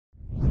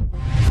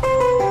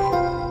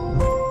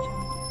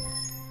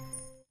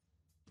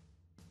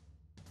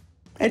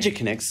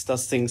Educonnex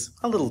does things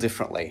a little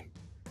differently.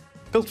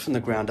 Built from the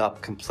ground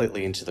up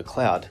completely into the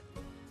cloud,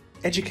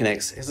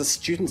 Educonnex is a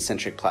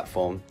student-centric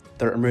platform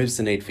that removes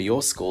the need for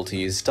your school to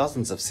use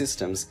dozens of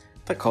systems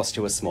that cost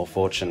you a small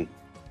fortune.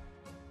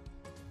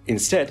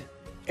 Instead,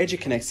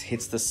 Educonnex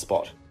hits the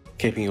spot,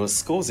 keeping your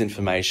school's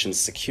information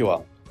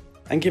secure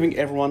and giving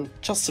everyone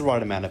just the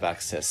right amount of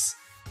access,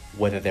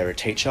 whether they're a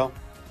teacher,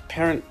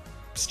 parent,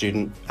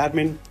 student,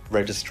 admin,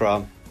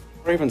 registrar,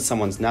 or even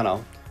someone's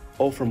nana,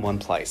 all from one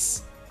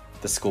place.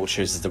 The school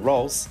chooses the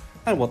roles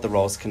and what the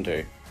roles can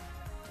do.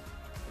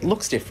 It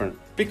looks different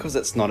because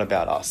it's not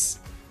about us.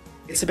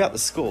 It's about the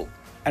school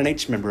and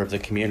each member of the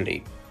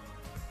community.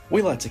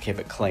 We like to keep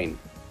it clean.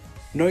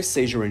 No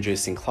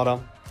seizure-inducing clutter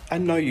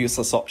and no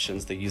useless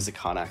options the user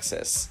can't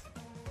access.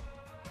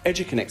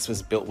 Educonnex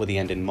was built with the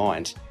end in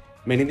mind,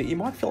 meaning that you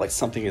might feel like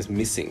something is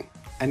missing,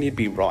 and you'd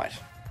be right.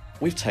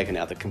 We've taken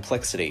out the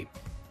complexity.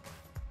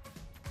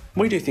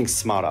 We do things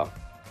smarter.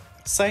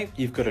 Say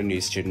you've got a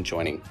new student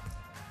joining.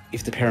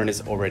 If the parent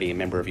is already a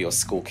member of your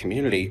school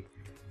community,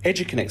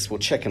 Educonnex will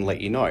check and let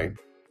you know,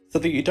 so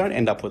that you don't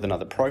end up with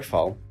another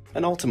profile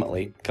and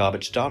ultimately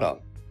garbage data.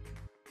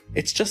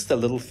 It's just the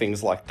little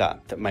things like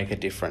that that make a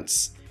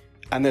difference.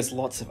 And there's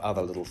lots of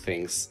other little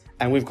things,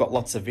 and we've got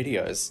lots of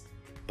videos,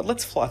 but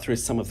let's fly through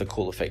some of the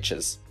cooler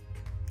features.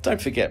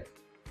 Don't forget,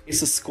 it's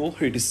the school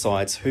who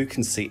decides who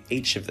can see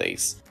each of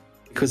these,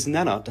 because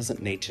Nana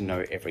doesn't need to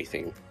know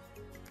everything.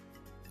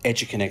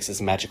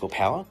 Educonnex's magical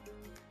power?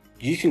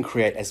 You can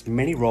create as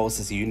many roles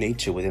as you need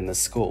to within the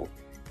school,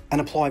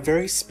 and apply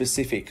very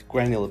specific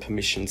granular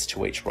permissions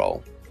to each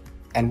role.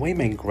 And we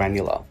mean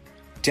granular,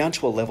 down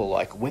to a level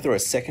like whether a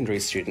secondary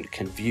student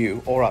can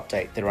view or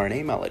update their own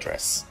email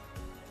address.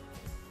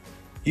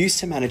 Used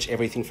to manage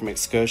everything from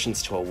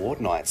excursions to award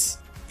nights,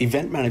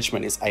 event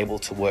management is able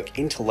to work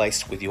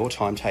interlaced with your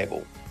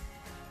timetable.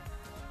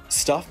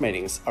 Staff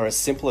meetings are as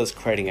simple as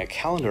creating a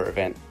calendar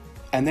event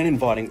and then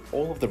inviting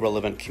all of the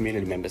relevant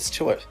community members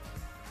to it.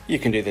 You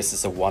can do this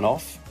as a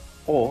one-off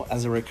or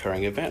as a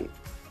recurring event.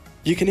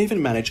 You can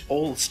even manage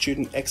all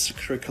student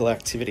extracurricular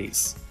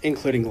activities,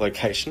 including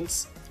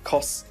locations,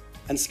 costs,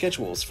 and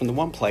schedules from the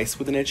one place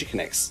within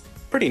Educonnex.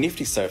 Pretty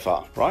nifty so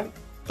far, right?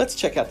 Let's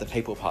check out the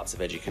people parts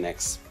of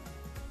Educonnex.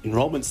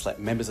 Enrolments let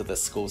members of the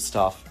school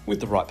staff with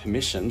the right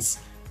permissions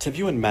to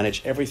view and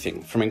manage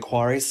everything from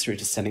inquiries through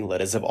to sending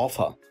letters of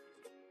offer.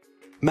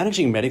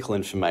 Managing medical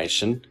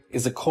information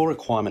is a core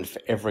requirement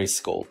for every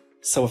school,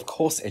 so of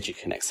course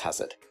Educonnex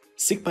has it.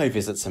 Sick bay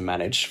visits are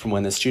managed from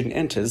when the student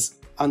enters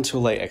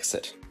until they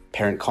exit.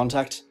 Parent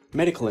contact,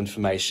 medical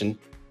information,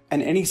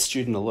 and any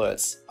student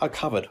alerts are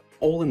covered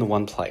all in the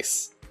one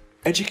place.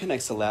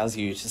 Educonnex allows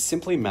you to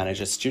simply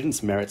manage a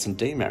student's merits and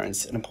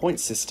demerits in a point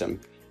system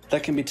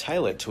that can be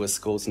tailored to a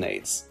school's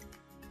needs.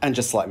 And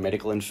just like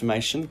medical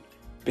information,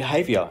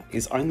 behaviour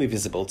is only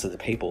visible to the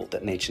people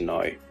that need to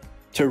know.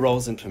 Through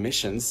roles and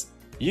permissions,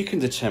 you can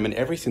determine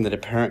everything that a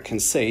parent can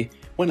see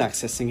when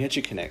accessing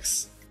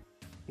Educonnex.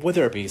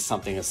 Whether it be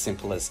something as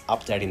simple as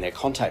updating their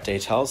contact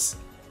details,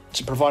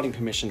 to providing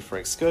permission for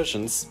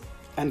excursions,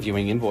 and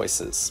viewing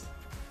invoices.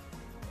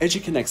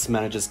 Educonnex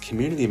manages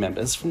community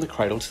members from the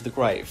cradle to the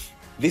grave.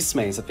 This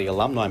means that the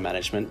alumni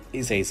management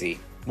is easy.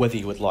 Whether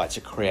you would like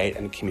to create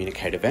and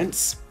communicate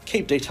events,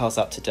 keep details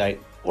up to date,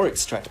 or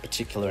extract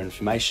particular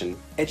information,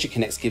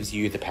 Educonnex gives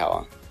you the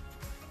power.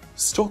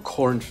 Store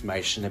core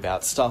information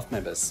about staff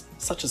members,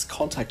 such as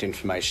contact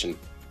information,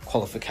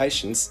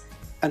 qualifications,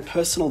 and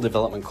personal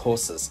development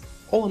courses,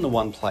 all in the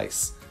one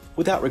place,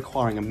 without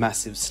requiring a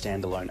massive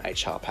standalone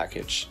HR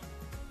package.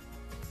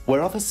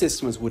 Where other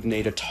systems would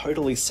need a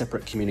totally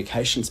separate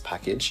communications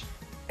package,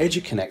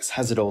 Educonnex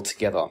has it all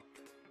together.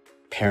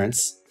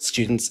 Parents,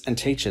 students, and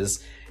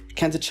teachers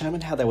can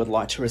determine how they would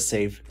like to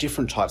receive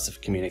different types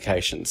of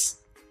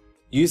communications.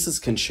 Users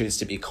can choose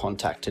to be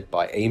contacted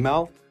by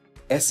email,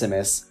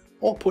 SMS,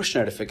 or push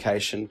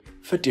notification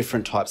for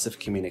different types of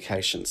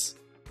communications.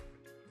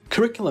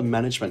 Curriculum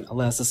management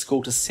allows the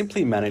school to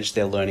simply manage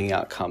their learning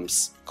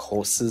outcomes,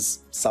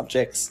 courses,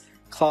 subjects,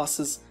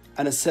 classes,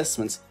 and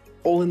assessments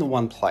all in the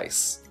one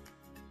place.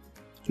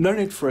 No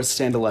need for a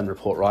standalone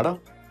report writer.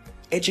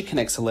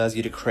 Educonnex allows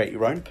you to create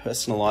your own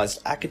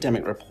personalised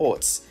academic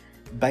reports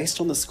based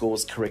on the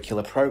school's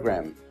curricular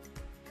program.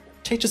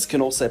 Teachers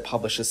can also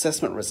publish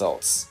assessment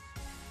results.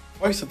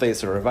 Both of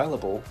these are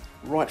available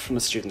right from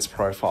the student's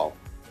profile.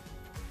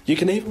 You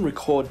can even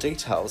record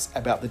details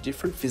about the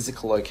different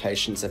physical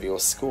locations of your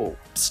school: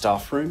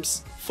 staff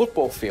rooms,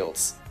 football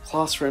fields,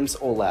 classrooms,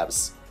 or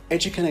labs.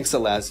 Educonnex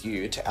allows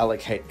you to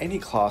allocate any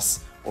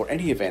class or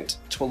any event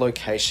to a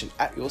location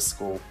at your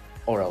school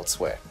or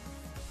elsewhere.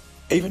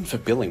 Even for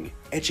billing,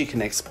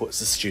 Educonnex puts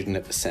the student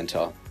at the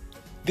centre.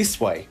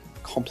 This way,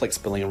 complex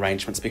billing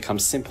arrangements become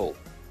simple,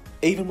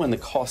 even when the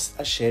costs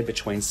are shared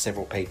between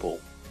several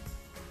people.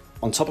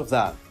 On top of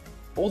that,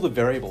 all the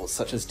variables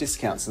such as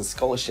discounts and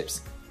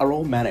scholarships are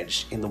all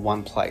managed in the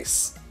one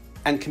place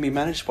and can be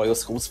managed by your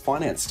school's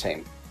finance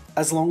team,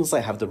 as long as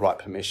they have the right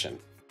permission.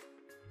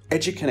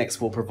 Educonnex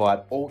will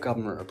provide all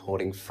government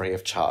reporting free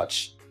of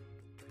charge.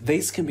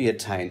 These can be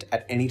obtained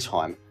at any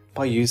time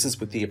by users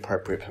with the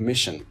appropriate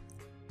permission.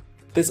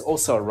 There's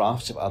also a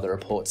raft of other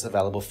reports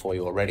available for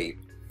you already,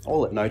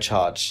 all at no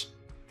charge.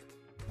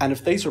 And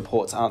if these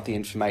reports aren't the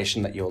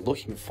information that you're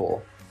looking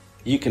for,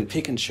 you can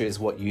pick and choose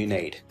what you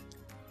need.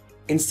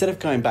 Instead of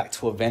going back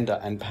to a vendor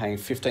and paying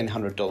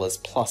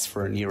 $1,500 plus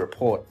for a new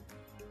report,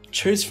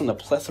 choose from the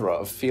plethora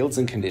of fields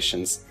and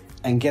conditions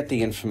and get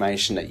the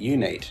information that you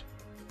need.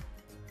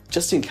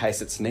 Just in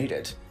case it's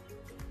needed,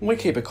 we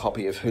keep a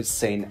copy of who's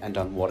seen and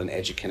done what in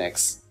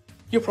Educonnex.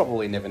 You'll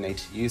probably never need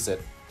to use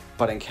it,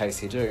 but in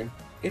case you do,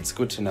 it's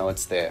good to know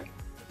it's there.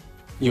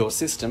 Your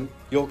system,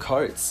 your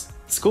codes.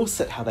 Schools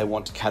set how they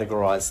want to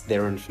categorise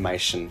their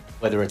information,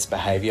 whether it's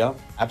behaviour,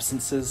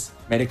 absences,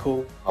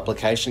 medical,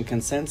 publication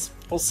consents,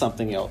 or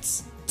something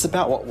else. It's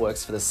about what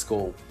works for the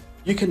school.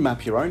 You can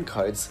map your own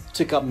codes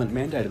to government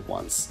mandated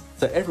ones,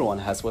 so everyone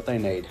has what they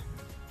need.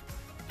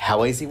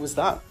 How easy was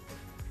that?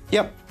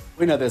 Yep,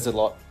 we know there's a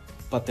lot,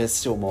 but there's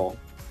still more.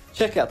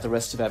 Check out the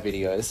rest of our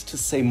videos to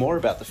see more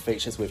about the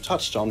features we've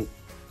touched on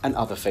and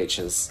other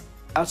features.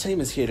 Our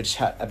team is here to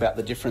chat about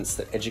the difference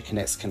that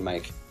Educonnex can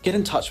make. Get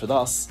in touch with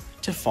us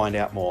to find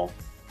out more.